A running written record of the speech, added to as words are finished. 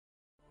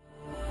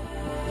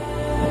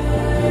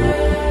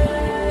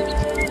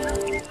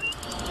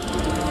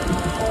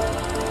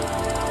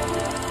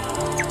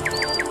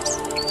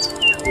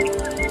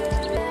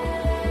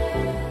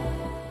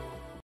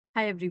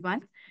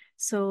everyone.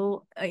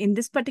 In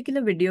this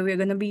particular video, we're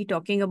going to be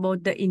talking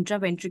about the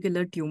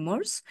intraventricular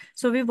tumors.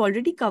 So we've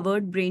already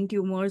covered brain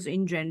tumors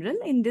in general.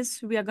 In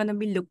this, we are going to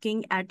be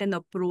looking at an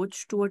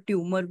approach to a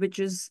tumor which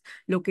is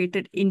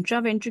located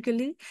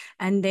intraventrically.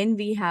 And then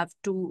we have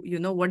to,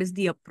 what is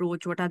the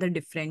approach? What are the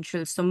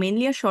differentials? So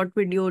mainly a short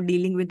video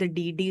dealing with the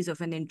DDs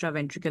of an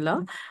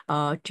intraventricular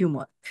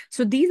tumor.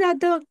 So these are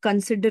the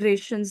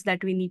considerations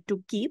that we need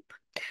to keep.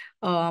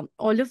 All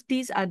of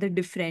these are the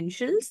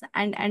differentials,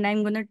 and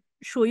I'm going to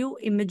show you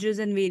images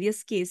and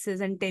various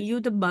cases and tell you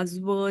the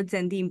buzzwords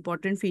and the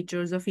important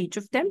features of each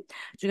of them,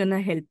 which are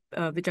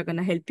going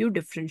to help you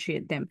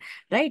differentiate them,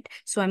 right?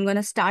 So I'm going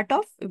to start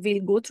off.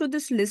 We'll go through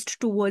this list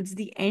towards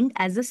the end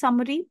as a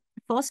summary.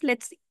 First,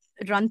 let's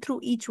run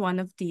through each one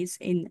of these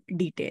in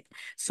detail.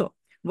 So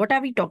what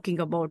are we talking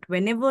about?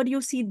 Whenever you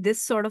see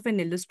this sort of an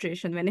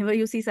illustration, whenever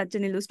you see such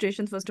an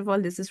illustration, first of all,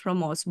 this is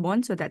from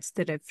Osborne, so that's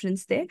the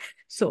reference there.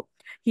 So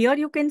here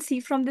you can see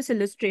from this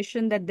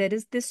illustration that there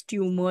is this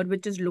tumor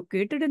which is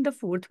located in the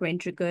fourth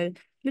ventricle,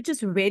 which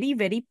is very,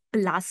 very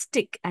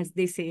plastic, as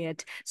they say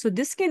it. So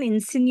this can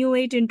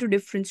insinuate into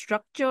different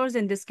structures,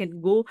 and this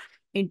can go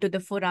into the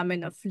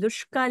foramen of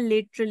Luschka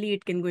laterally.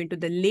 It can go into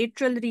the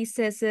lateral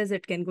recesses.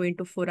 It can go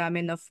into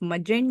foramen of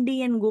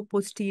Magendie and go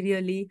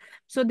posteriorly.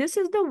 So this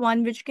is the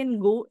one which can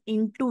go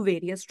into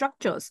various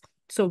structures.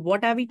 So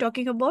what are we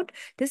talking about?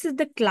 This is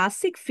the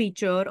classic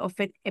feature of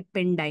an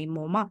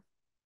ependymoma.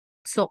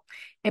 So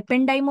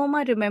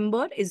ependymoma,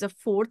 remember, is a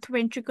fourth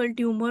ventricle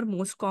tumor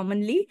most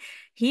commonly.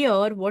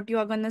 Here, what you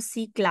are going to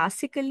see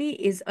classically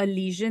is a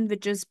lesion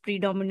which is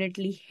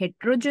predominantly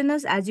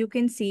heterogeneous. As you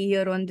can see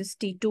here on this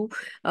T2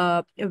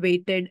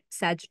 weighted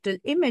sagittal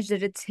image,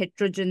 that it's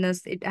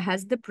heterogeneous. It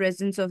has the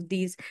presence of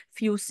these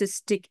few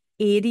cystic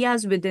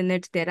areas within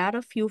it. There are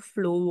a few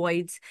flow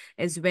voids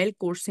as well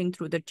coursing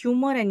through the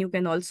tumor, and you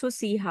can also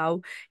see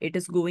how it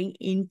is going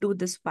into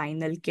the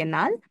spinal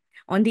canal.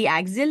 On the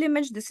axial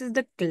image, this is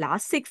the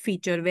classic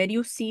feature where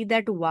you see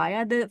that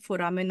via the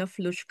foramen of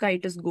Luschka,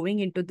 it is going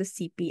into the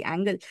CP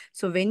angle.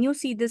 So when you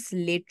see this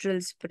lateral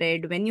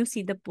spread, when you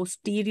see the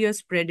posterior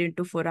spread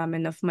into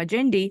foramen of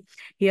Magendie,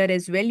 here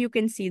as well, you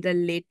can see the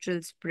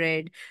lateral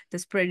spread, the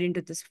spread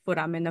into this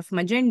foramen of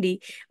Magendie.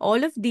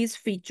 All of these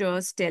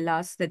features tell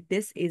us that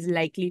this is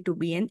likely to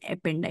be an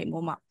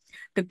ependymoma.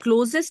 The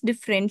closest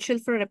differential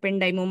for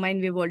ependymoma,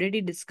 and we've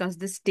already discussed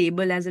this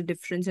table as a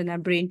difference in our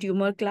brain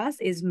tumor class,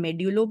 is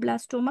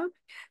medulloblastoma.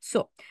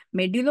 So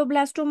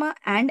medulloblastoma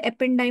and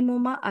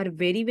ependymoma are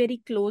very,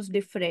 very close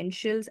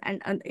differentials.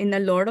 And in a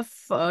lot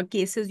of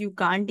cases, you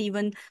can't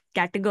even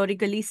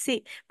categorically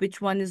say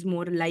which one is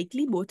more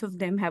likely. Both of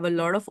them have a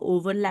lot of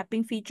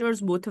overlapping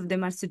features. Both of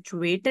them are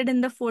situated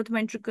in the fourth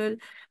ventricle,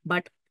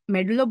 but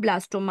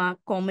medulloblastoma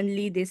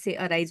commonly, they say,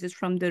 arises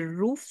from the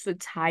roof, so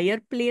it's higher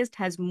placed,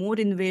 has more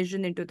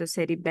invasion into the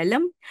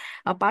cerebellum.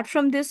 Apart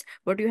from this,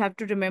 what you have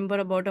to remember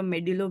about a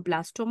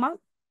medulloblastoma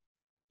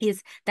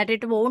is that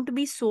it won't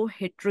be so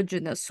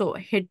heterogeneous. So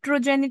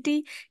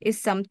heterogeneity is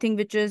something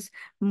which is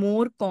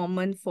more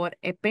common for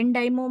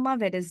ependymoma,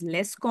 whereas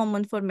less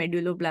common for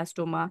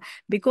medulloblastoma.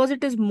 Because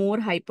it is more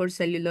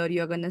hypercellular,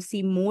 you're going to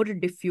see more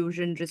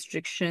diffusion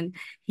restriction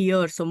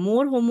here. So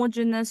more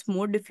homogeneous,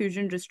 more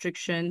diffusion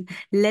restriction,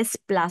 less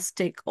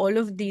plastic. All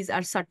of these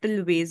are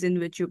subtle ways in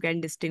which you can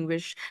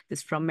distinguish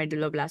this from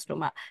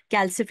medulloblastoma.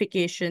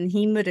 Calcification,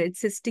 hemorrhage,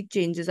 cystic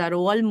changes are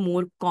all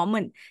more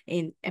common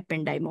in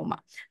ependymoma,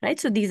 right?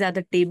 So these are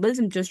the tables.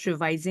 I'm just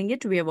revising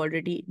it. We have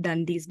already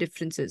done these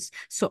differences.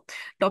 So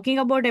talking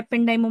about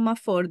ependymoma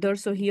further.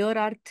 So here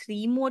are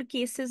 3 more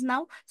cases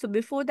now. So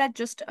before that,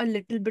 just a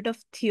little bit of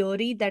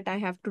theory that I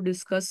have to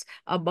discuss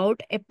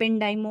about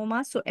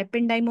ependymoma. So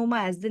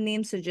ependymoma, as the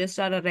name suggests,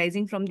 are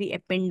arising from the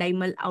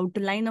ependymal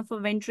outline of a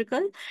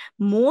ventricle.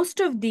 Most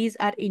of these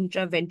are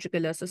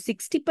intraventricular. So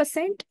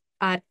 60%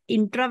 are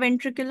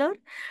intraventricular.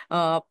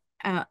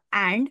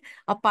 And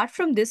apart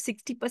from this,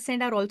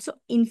 60% are also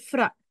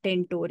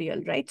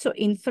infratentorial, right? So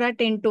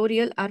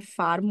infratentorial are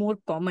far more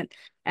common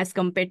as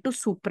compared to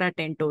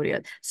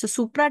supratentorial. So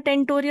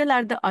supratentorial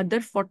are the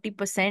other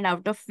 40%,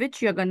 out of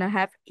which you're going to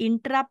have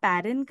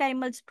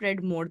intraparenchymal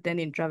spread more than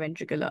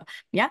intraventricular.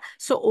 Yeah.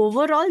 So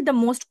overall, the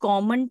most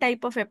common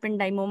type of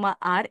ependymoma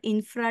are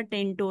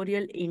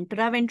infratentorial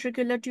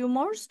intraventricular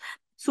tumors.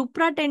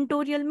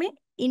 Supratentorial mein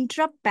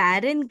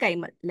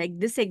intraparenchymal, like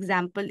this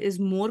example, is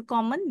more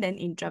common than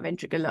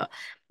intraventricular.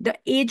 The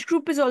age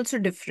group is also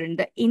different.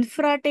 The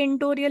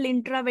infratentorial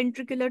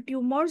intraventricular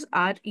tumors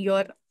are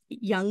your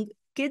young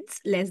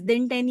kids, less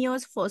than 10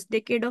 years, first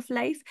decade of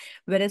life,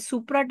 whereas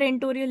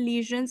supratentorial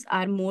lesions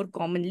are more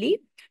commonly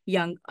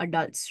young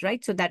adults,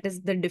 right? So that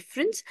is the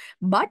difference.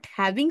 But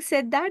having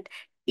said that,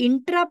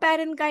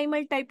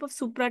 intraparenchymal type of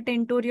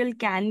supratentorial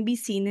can be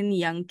seen in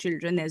young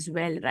children as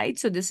well, right?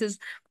 So this is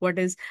what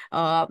is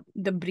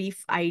the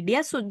brief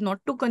idea. So not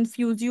to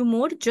confuse you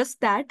more,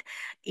 just that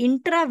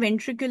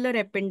intraventricular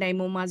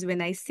ependymomas,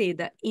 when I say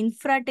the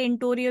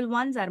infratentorial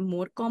ones are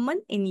more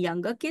common in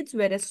younger kids,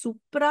 whereas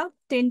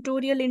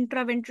tentorial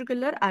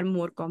intraventricular are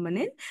more common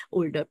in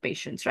older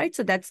patients, right?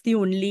 So that's the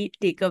only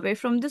takeaway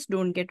from this.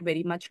 Don't get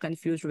very much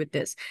confused with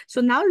this.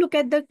 So now look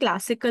at the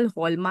classical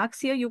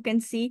hallmarks here. You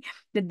can see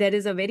that there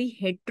is a very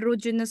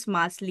heterogeneous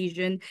mass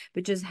lesion,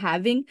 which is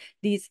having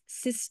these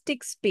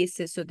cystic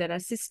spaces. So there are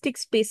cystic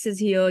spaces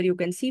here. You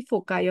can see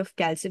foci of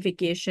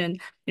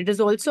calcification. It is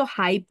also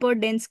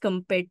hyperdense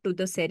compared to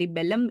the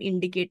cerebellum,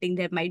 indicating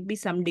there might be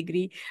some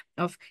degree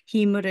of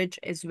hemorrhage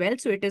as well.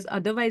 So it is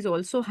otherwise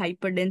also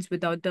hyperdense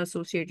without the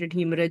associated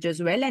hemorrhage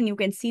as well. And you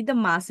can see the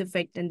mass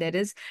effect, and there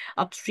is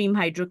upstream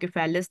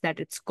hydrocephalus that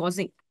it's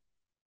causing.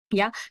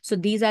 Yeah, so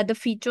these are the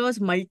features: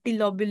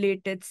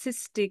 multilobulated,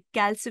 cystic,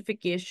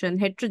 calcification,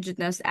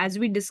 heterogeneous. As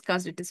we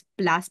discussed, it is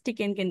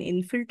plastic and can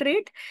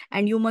infiltrate.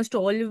 And you must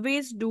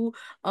always do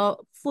a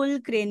full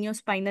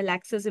craniospinal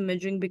axis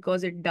imaging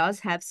because it does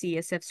have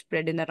CSF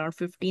spread in around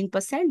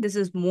 15%. This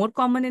is more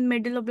common in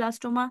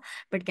medulloblastoma,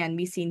 but can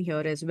be seen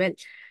here as well.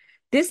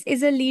 This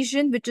is a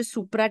lesion which is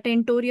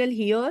supratentorial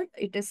here.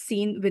 It is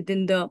seen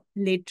within the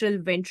lateral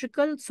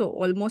ventricle, so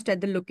almost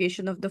at the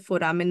location of the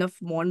foramen of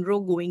Monro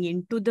going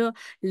into the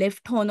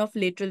left horn of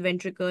lateral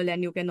ventricle.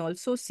 And you can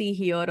also see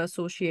here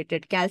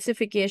associated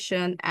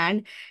calcification,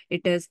 and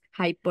it is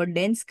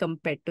hyperdense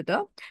compared to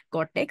the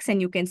cortex.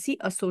 And you can see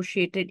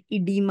associated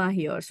edema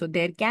here. So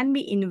there can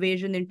be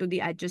invasion into the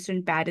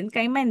adjacent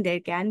parenchyma, and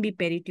there can be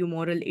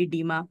peritumoral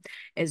edema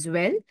as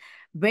well.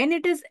 When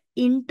it is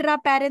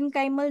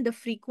intraparenchymal, the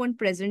frequent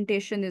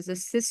presentation is a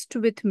cyst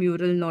with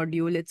mural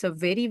nodule. It's a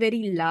very,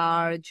 very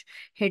large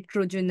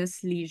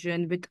heterogeneous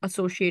lesion with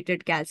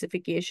associated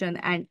calcification,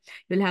 and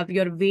you'll have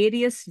your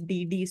various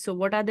DDs. So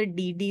what are the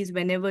DDs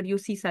whenever you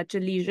see such a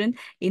lesion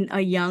in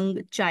a young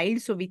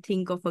child? So we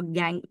think of a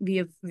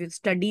we've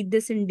studied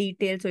this in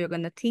detail. So you're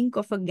going to think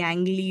of a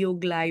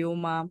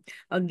ganglioglioma,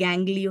 a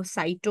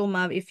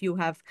gangliocytoma if you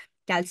have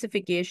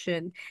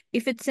calcification.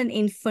 If it's an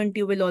infant,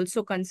 you will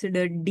also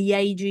consider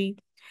DIG.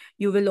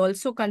 You will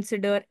also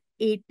consider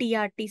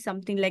ATRT,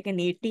 something like an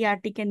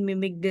ATRT can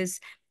mimic this.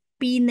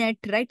 PNET,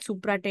 right?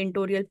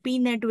 Supratentorial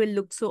PNET will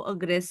look so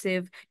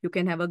aggressive. You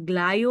can have a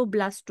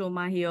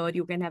glioblastoma here.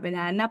 You can have an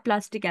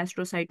anaplastic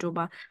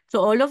astrocytoma. So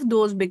all of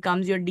those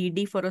becomes your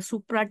DD for a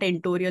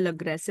supratentorial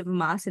aggressive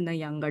mass in a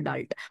young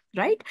adult,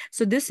 right?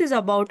 So this is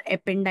about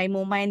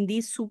ependymoma, and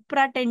these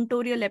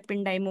supratentorial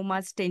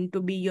ependymomas tend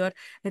to be your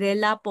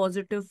RELA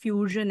positive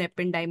fusion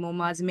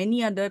ependymomas.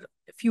 Many other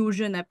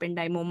fusion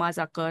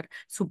ependymomas occur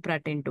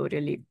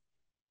supratentorially.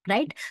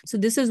 Right? So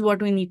this is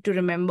what we need to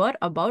remember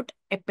about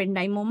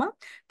ependymoma.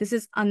 This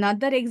is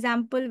another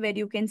example where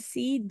you can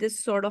see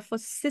this sort of a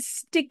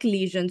cystic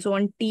lesion. So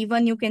on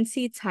T1, you can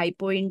see it's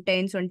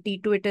hypointense. On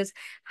T2, it is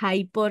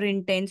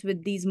hyperintense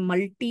with these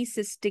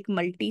multicystic,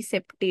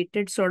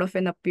 multiseptated sort of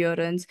an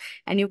appearance.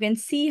 And you can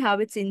see how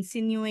it's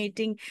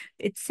insinuating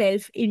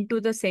itself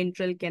into the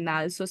central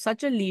canal. So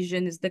such a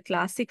lesion is the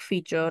classic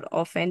feature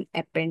of an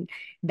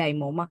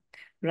ependymoma.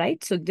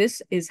 Right? So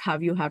this is how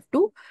you have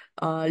to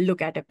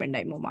look at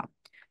ependymoma.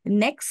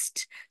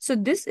 Next, so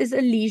this is a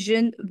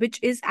lesion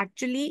which is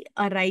actually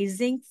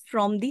arising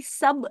from the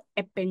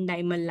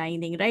subependymal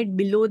lining, right?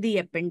 Below the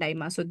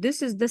ependyma. So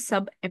this is the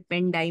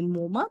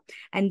subependymoma,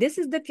 and this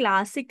is the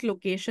classic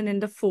location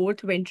in the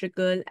fourth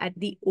ventricle at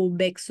the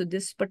obex. So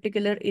this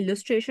particular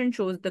illustration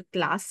shows the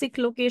classic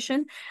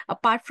location.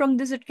 Apart from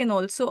this, it can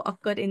also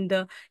occur in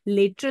the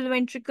lateral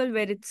ventricle,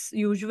 where it's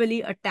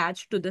usually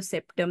attached to the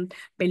septum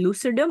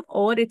pellucidum,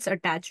 or it's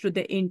attached to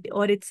the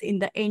or it's in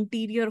the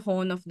anterior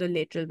horn of the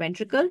lateral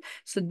ventricle.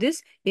 So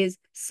this is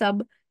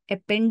subependymoma.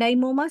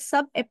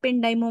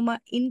 Subependymoma,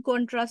 in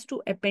contrast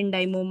to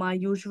ependymoma,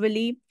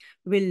 usually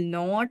will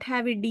not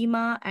have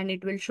edema, and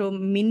it will show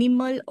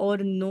minimal or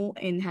no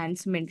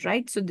enhancement,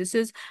 right? So this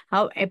is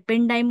how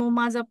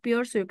ependymomas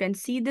appear. So you can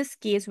see this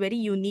case, very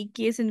unique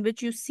case in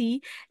which you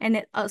see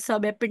a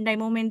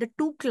subependymoma in the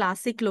two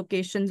classic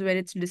locations where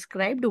it's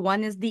described.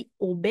 One is the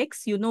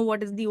obex. You know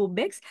what is the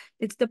obex?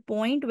 It's the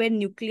point where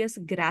nucleus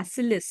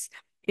gracilis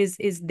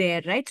is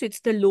there, right? So it's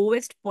the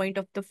lowest point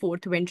of the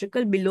fourth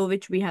ventricle, below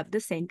which we have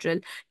the central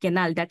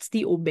canal. That's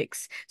the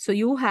obex. So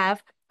you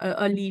have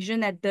a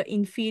lesion at the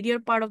inferior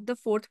part of the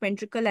fourth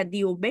ventricle at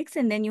the obex,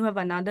 and then you have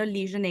another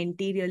lesion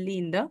anteriorly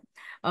in the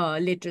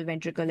lateral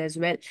ventricle as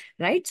well,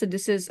 right? So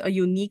this is a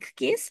unique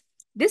case.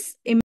 This